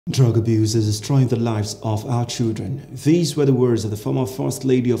Drug abuse is destroying the lives of our children. These were the words of the former First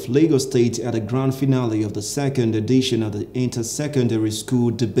Lady of Lagos State at the grand finale of the second edition of the Inter-Secondary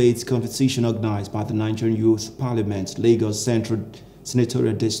School Debate Competition organized by the Nigerian Youth Parliament, Lagos Central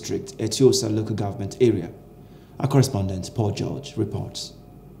Senatorial District, Eti-Osa Local Government Area. Our correspondent, Paul George, reports.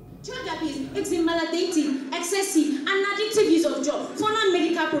 Drug abuse is invalidating, excessive, and addictive use of drugs for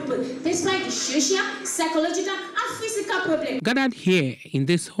non-medical purposes, despite the social, psychological, and physical problems. Gathered here in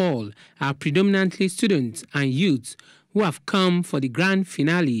this hall are predominantly students and youths who have come for the grand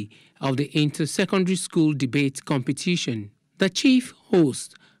finale of the Inter-Secondary School Debate Competition. The chief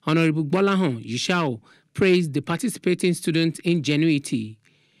host, Honorable Gbolahan Yishao, praised the participating students' ingenuity.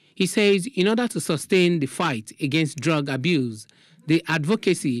 He says in order to sustain the fight against drug abuse, the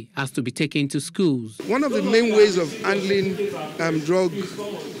advocacy has to be taken to schools. One of the main ways of handling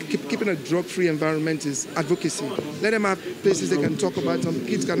keeping a drug-free environment is advocacy. Let them have places they can talk about. Some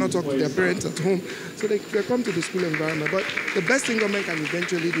kids cannot talk to their parents at home, so they come to the school environment. But the best thing government can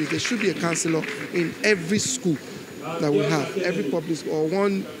eventually do is there should be a counselor in every school that we have, every public school, or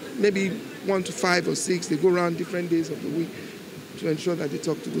maybe 1 to 5 or 6. They go around different days of the week to ensure that they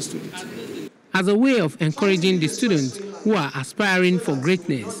talk to the students. As a way of encouraging the students who are aspiring for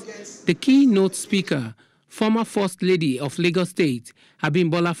greatness, the keynote speaker, former First Lady of Lagos State,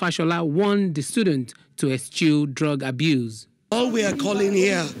 Abimbola Fashola, warned the students to eschew drug abuse. All we are calling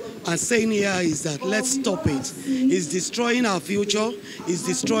here and saying here is that let's stop it. It's destroying our future, it's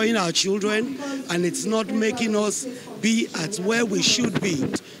destroying our children, and it's not making us be at where we should be.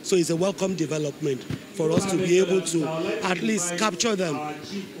 So it's a welcome development for us to be able to at least capture them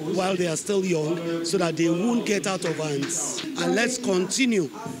while they are still young so that they won't get out of hands. And let's continue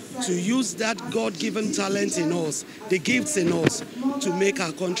to use that God-given talent in us, the gifts in us, to make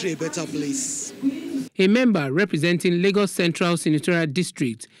our country a better place. A member representing Lagos Central Senatorial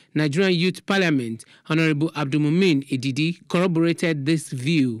District, Nigerian Youth Parliament, Honorable Abdulmumin Edidi, corroborated this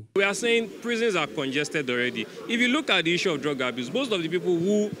view. We are saying prisons are congested already. If you look at the issue of drug abuse, most of the people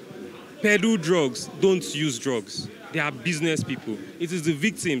who peddle drugs don't use drugs. They are business people. It is the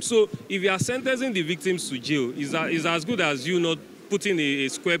victim. So if you are sentencing the victims to jail, it's as good as you not putting a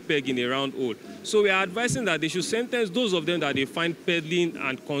square peg in a round hole. So we are advising that they should sentence those of them that they find peddling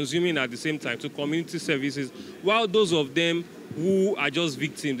and consuming at the same time to community services, while those of them who are just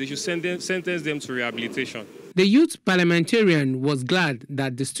victims, they should sentence them to rehabilitation. The youth parliamentarian was glad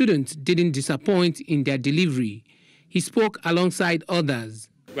that the students didn't disappoint in their delivery. He spoke alongside others.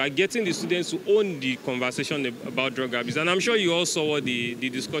 We are getting the students to own the conversation about drug abuse, and I'm sure you all saw the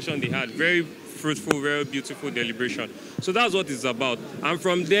discussion they had. Very fruitful, very beautiful deliberation. So that's what it's about. And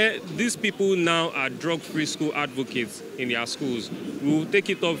from there, these people now are drug-free school advocates in their schools. We will take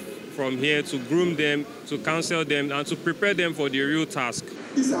it up from here to groom them, to counsel them, and to prepare them for the real task.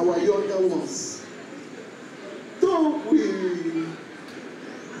 These are our younger ones. Though we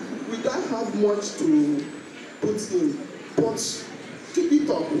don't have much to put in, but keep it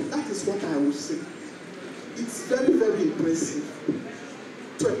up. That is what I would say. It's very, very impressive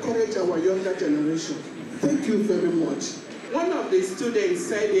to encourage our younger generation. Thank you very much. One of the students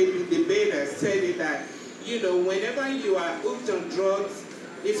said it, the debater said it, that, whenever you are hooked on drugs,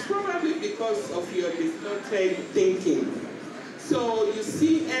 it's probably because of your distorted thinking. So you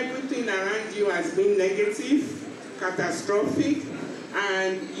see everything around you as being negative, catastrophic,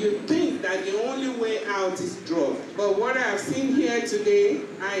 and you think that the only way out is drug. But what I've seen here today,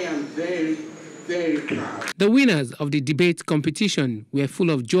 I am very, very proud. The winners of the debate competition were full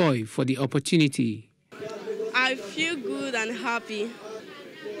of joy for the opportunity. I feel good and happy.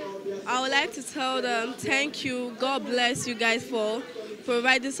 I would like to tell them thank you, God bless you guys for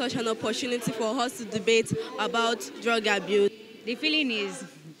providing such an opportunity for us to debate about drug abuse. The feeling is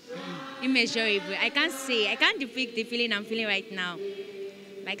immeasurable. I can't depict the feeling I'm feeling right now.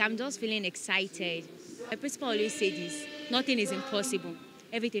 Like, I'm just feeling excited. My principal always says this, nothing is impossible,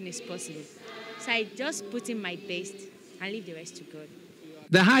 everything is possible. So I just put in my best and leave the rest to God.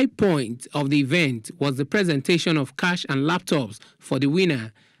 The high point of the event was the presentation of cash and laptops for the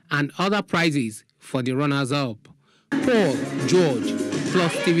winner and other prizes for the runners-up. Paul George,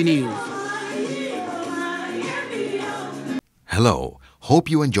 Plus TV News. Hello, hope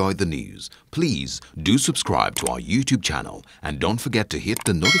you enjoyed the news. Please do subscribe to our YouTube channel and don't forget to hit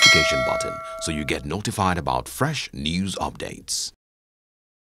the notification button so you get notified about fresh news updates.